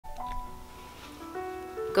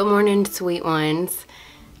Good morning, sweet ones.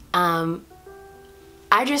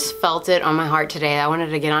 I just felt it on my heart today. I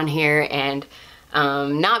wanted to get on here and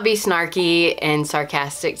not be snarky and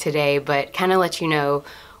sarcastic today, but kind of let you know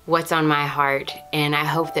what's on my heart, and I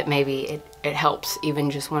hope that maybe it helps even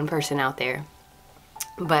just one person out there.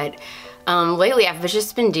 But lately I've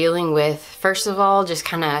just been dealing with, first of all, just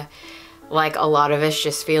kind of like a lot of us,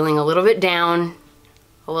 just feeling a little bit down,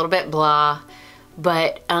 a little bit blah,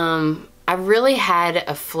 but I really had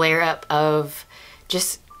a flare-up of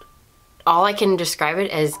just, all I can describe it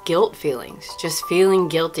as guilt feelings, just feeling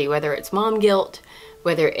guilty, whether it's mom guilt,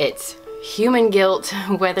 whether it's human guilt,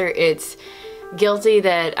 whether it's guilty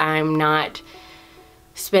that I'm not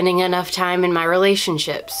spending enough time in my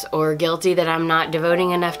relationships, or guilty that I'm not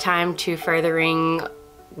devoting enough time to furthering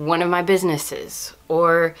one of my businesses,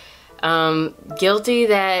 or guilty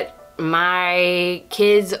that my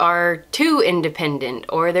kids are too independent,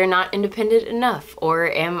 or they're not independent enough, or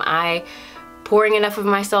am I pouring enough of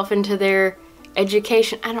myself into their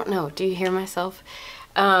education? I don't know. Do you hear myself?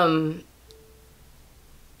 I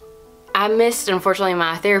missed, unfortunately,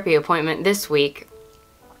 my therapy appointment this week.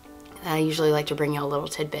 I usually like to bring y'all little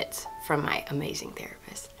tidbits from my amazing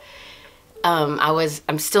therapist.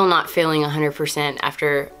 I'm still not feeling 100%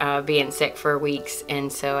 after being sick for weeks,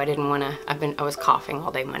 and so I didn't want to, I was coughing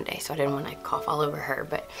all day Monday, so I didn't want to cough all over her.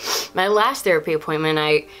 But my last therapy appointment,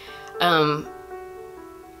 I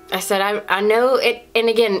said, I know it, and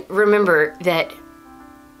again, remember that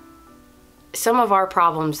some of our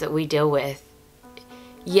problems that we deal with,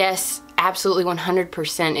 yes, absolutely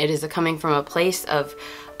 100%, it is coming from a place of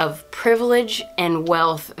privilege and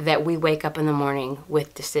wealth, that we wake up in the morning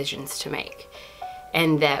with decisions to make,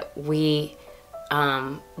 and that we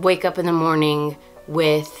wake up in the morning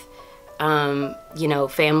with you know,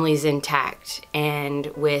 families intact and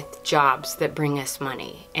with jobs that bring us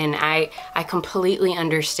money. And I completely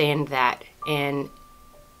understand that and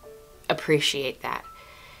appreciate that.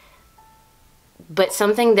 But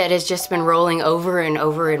something that has just been rolling over and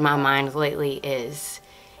over in my mind lately is,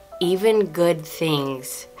 even good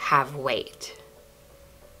things have weight.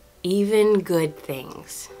 Even good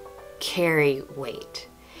things carry weight.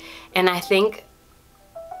 And I think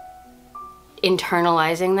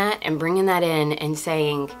internalizing that and bringing that in and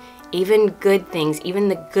saying, even good things, even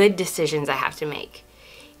the good decisions I have to make,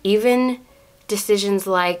 even decisions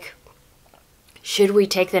like, should we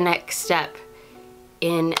take the next step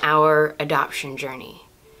in our adoption journey?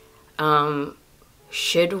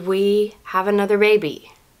 Should we have another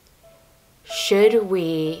baby? Should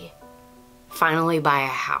we finally buy a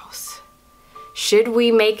house? Should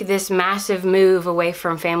we make this massive move away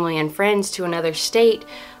from family and friends to another state,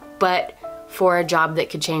 but for a job that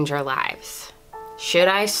could change our lives? Should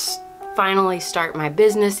I finally start my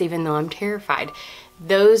business even though I'm terrified?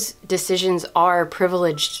 Those decisions are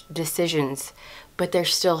privileged decisions, but they're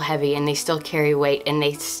still heavy and they still carry weight, and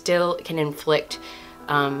they still can inflict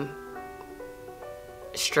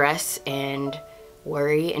stress and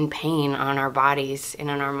worry and pain on our bodies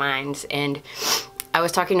and on our minds. And I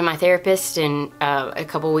was talking to my therapist a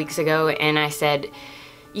couple weeks ago, and I said,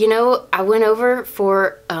 you know, I went over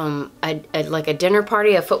for like a dinner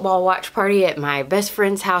party, a football watch party at my best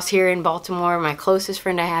friend's house here in Baltimore, my closest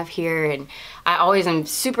friend I have here, and I always am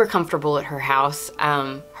super comfortable at her house.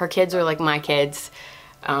 Her kids are like my kids.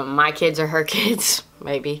 My kids are her kids,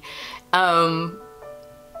 maybe.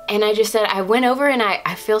 And I just said, I went over and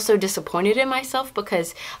I feel so disappointed in myself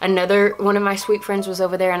because another one of my sweet friends was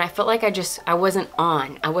over there, and I felt like I wasn't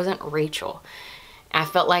on. I wasn't Rachel. I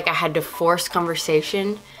felt like I had to force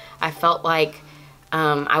conversation. I felt like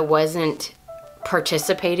I wasn't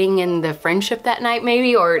participating in the friendship that night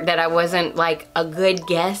maybe, or that I wasn't like a good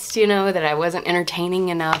guest, you know, that I wasn't entertaining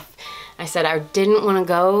enough. I said I didn't want to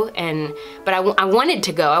go, but I wanted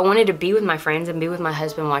to go. I wanted to be with my friends and be with my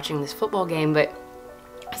husband watching this football game, but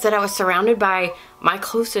I said I was surrounded by my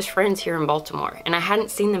closest friends here in Baltimore, and I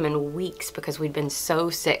hadn't seen them in weeks because we'd been so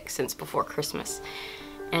sick since before Christmas.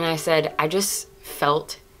 And I said, I just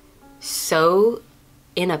felt so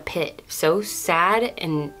in a pit, so sad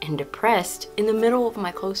and depressed in the middle of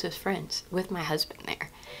my closest friends with my husband there.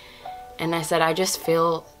 And I said, I just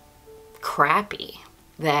feel crappy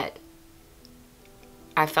that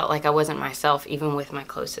I felt like I wasn't myself even with my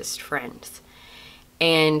closest friends.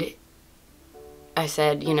 And I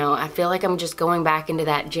said, you know, I feel like I'm just going back into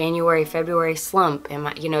that January, February slump.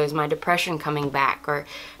 Is my depression coming back, or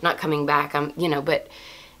not coming back? But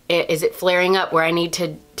is it flaring up where I need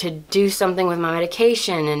to do something with my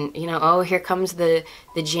medication? And, you know, oh, here comes the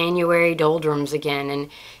January doldrums again. And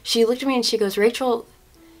she looked at me and she goes, Rachel,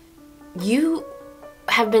 you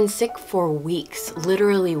have been sick for weeks,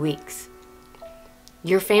 literally weeks.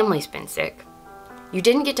 Your family's been sick. You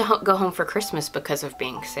didn't get to go home for Christmas because of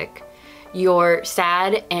being sick. You're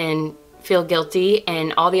sad and feel guilty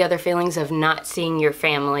and all the other feelings of not seeing your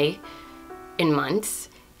family in months.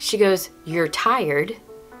 She goes, you're tired.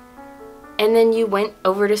 And then you went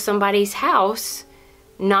over to somebody's house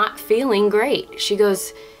not feeling great. She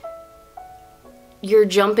goes, you're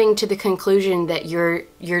jumping to the conclusion that your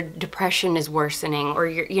depression is worsening, or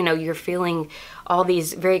you're feeling all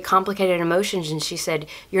these very complicated emotions. And she said,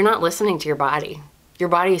 you're not listening to your body. Your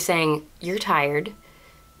body is saying, you're tired.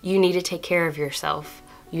 You need to take care of yourself.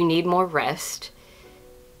 You need more rest.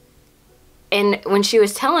 And when she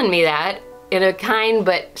was telling me that in a kind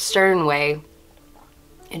but stern way,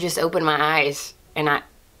 it just opened my eyes. And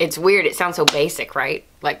it's weird. It sounds so basic, right?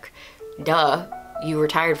 Like, duh. You were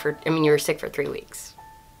you were sick for 3 weeks.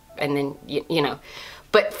 And then, you know.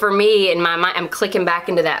 But for me, in my mind, I'm clicking back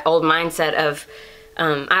into that old mindset of,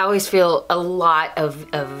 I always feel a lot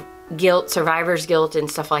of guilt, survivor's guilt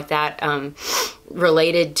and stuff like that,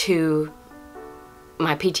 related to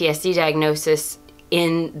my PTSD diagnosis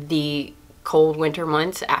in the cold winter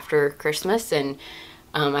months after Christmas. And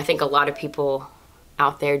I think a lot of people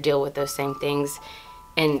out there deal with those same things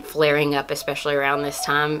and flaring up, especially around this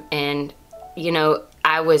time. And you know,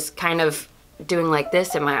 I was kind of doing like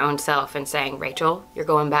this in my own self and saying, Rachel, you're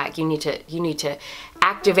going back. You need to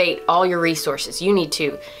activate all your resources. You need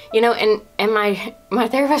to, and my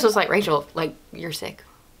therapist was like, Rachel, like, you're sick.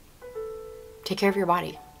 Take care of your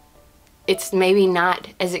body. It's maybe not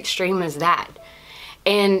as extreme as that.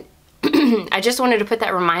 And I just wanted to put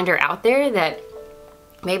that reminder out there that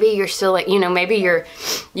maybe you're still like, maybe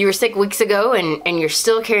you were sick weeks ago and you're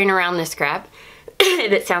still carrying around this crap.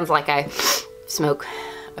 That sounds like I smoke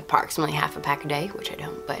approximately half a pack a day, which I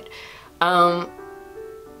don't, but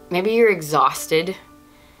maybe you're exhausted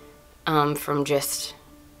from just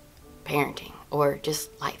parenting or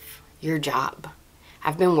just life, your job.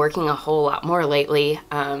 I've been working a whole lot more lately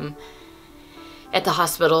at the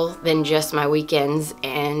hospital than just my weekends,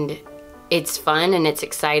 and it's fun and it's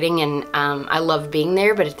exciting, and I love being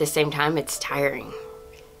there, but at the same time it's tiring,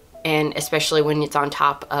 and especially when it's on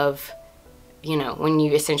top of when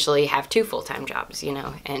you essentially have 2 full-time jobs,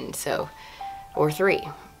 and so, or 3.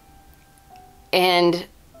 And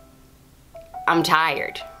I'm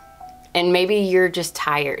tired. And maybe you're just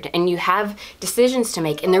tired and you have decisions to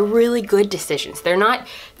make, and they're really good decisions. They're not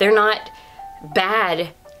bad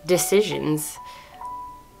decisions,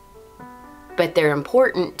 but they're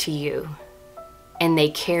important to you and they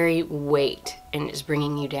carry weight and it's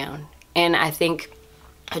bringing you down. And I think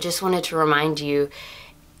I just wanted to remind you,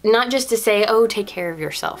 not just to say, oh, take care of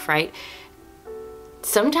yourself, right?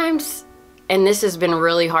 Sometimes, and this has been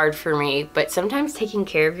really hard for me, but sometimes taking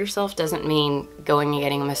care of yourself doesn't mean going and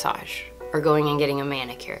getting a massage or going and getting a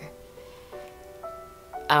manicure.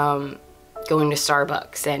 Going to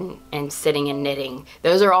Starbucks and sitting and knitting.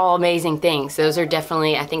 Those are all amazing things. Those are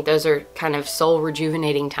definitely, I think those are kind of soul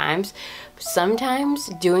rejuvenating times. Sometimes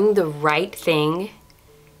doing the right thing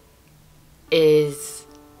is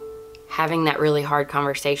having that really hard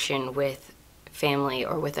conversation with family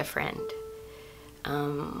or with a friend,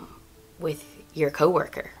 with your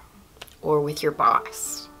coworker or with your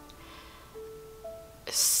boss.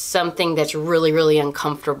 Something that's really, really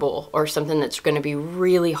uncomfortable or something that's going to be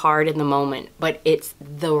really hard in the moment, but it's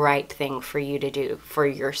the right thing for you to do for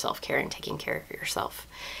your self-care and taking care of yourself.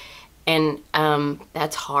 And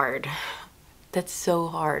that's hard. That's so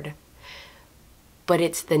hard. But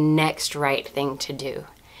it's the next right thing to do.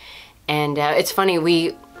 And it's funny,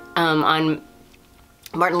 on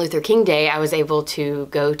Martin Luther King Day, I was able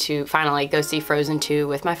to finally go see Frozen 2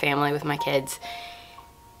 with my family, with my kids.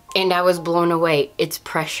 And I was blown away. It's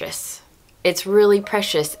precious. It's really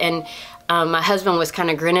precious. And my husband was kind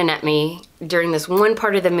of grinning at me during this one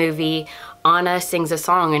part of the movie. Anna sings a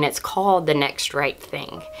song and it's called The Next Right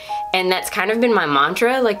Thing. And that's kind of been my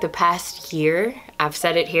mantra like the past year. I've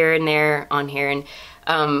said it here and there on here,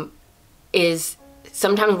 and is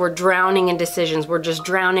sometimes we're drowning in decisions. We're just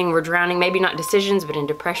drowning. We're drowning, maybe not decisions, but in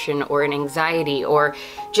depression or in anxiety or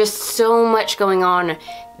just so much going on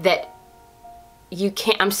that you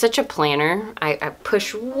can't. I'm such a planner. I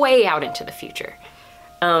push way out into the future.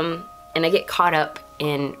 And I get caught up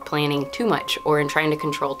in planning too much or in trying to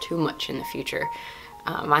control too much in the future.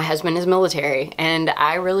 My husband is military and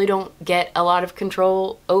I really don't get a lot of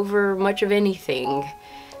control over much of anything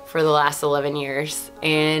for the last 11 years.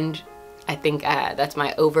 And I think that's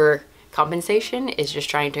my overcompensation, is just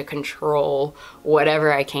trying to control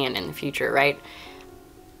whatever I can in the future, right?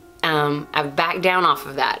 I've backed down off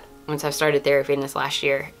of that once I've started therapy in this last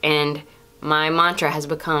year, and my mantra has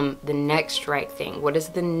become the next right thing. What is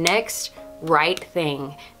the next right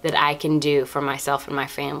thing that I can do for myself and my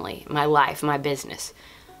family, my life, my business.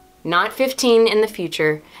 Not 15 in the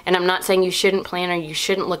future, and I'm not saying you shouldn't plan or you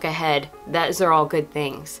shouldn't look ahead. Those are all good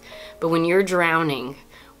things. But when you're drowning,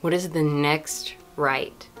 what is the next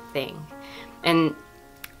right thing? And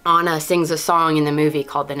Anna sings a song in the movie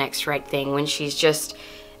called The Next Right Thing when she's just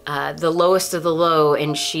the lowest of the low,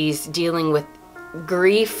 and she's dealing with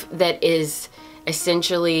grief that is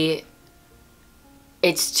essentially,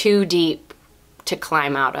 it's too deep to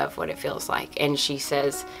climb out of, what it feels like. And she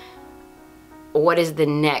says, what is the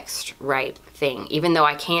next right thing? Even though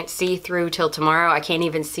I can't see through till tomorrow, I can't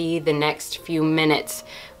even see the next few minutes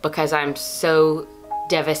because I'm so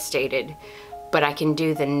devastated, but I can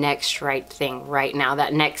do the next right thing right now.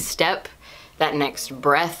 That next step, that next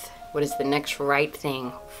breath, what is the next right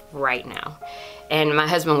thing right now? And my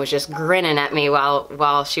husband was just grinning at me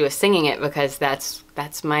while she was singing it, because that's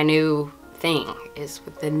my new thing, is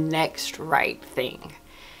with the next right thing.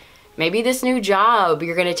 Maybe this new job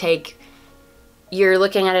you're gonna take, you're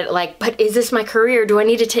looking at it like, but is this my career? Do I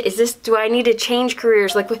need to do I need to change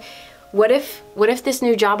careers? Like, what if this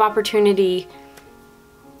new job opportunity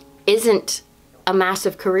isn't a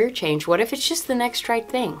massive career change? What if it's just the next right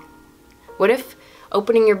thing? What if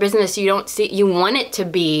opening your business, you want it to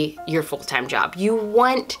be your full-time job. You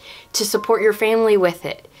want to support your family with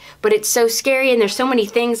it, but it's so scary and there's so many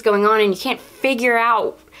things going on and you can't figure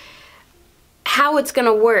out how it's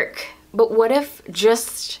gonna work. But what if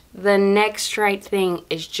just the next right thing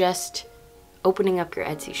is just opening up your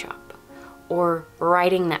Etsy shop or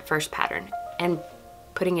writing that first pattern and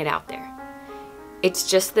putting it out there? It's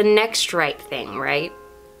just the next right thing, right?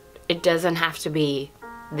 It doesn't have to be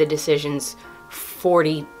the decisions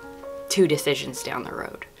 42 decisions down the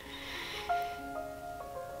road.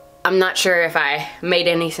 I'm not sure if I made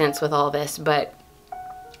any sense with all this, but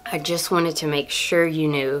I just wanted to make sure you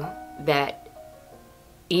knew that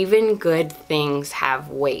even good things have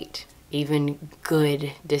weight. Even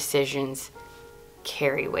good decisions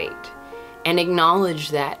carry weight. And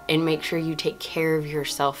acknowledge that and make sure you take care of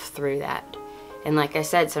yourself through that. And like I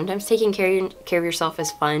said, sometimes taking care of yourself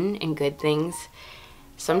is fun and good things.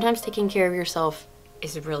 Sometimes taking care of yourself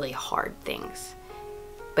is really hard things.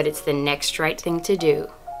 But it's the next right thing to do.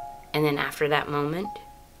 And then after that moment,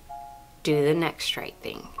 do the next right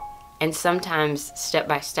thing. And sometimes, step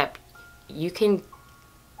by step, you can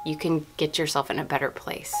get yourself in a better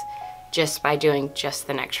place just by doing just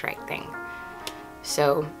the next right thing.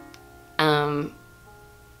 So, love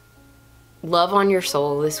on your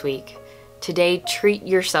soul this week. Today, treat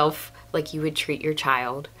yourself like you would treat your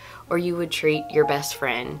child, or you would treat your best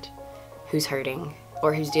friend who's hurting,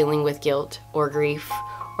 or who's dealing with guilt or grief,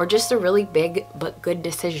 or just a really big but good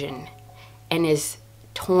decision and is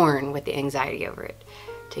torn with the anxiety over it.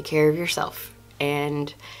 Take care of yourself.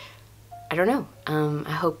 And I don't know,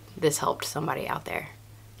 I hope this helped somebody out there.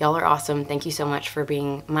 Y'all are awesome. Thank you so much for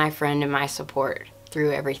being my friend and my support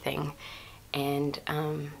through everything. And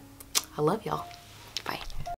I love y'all.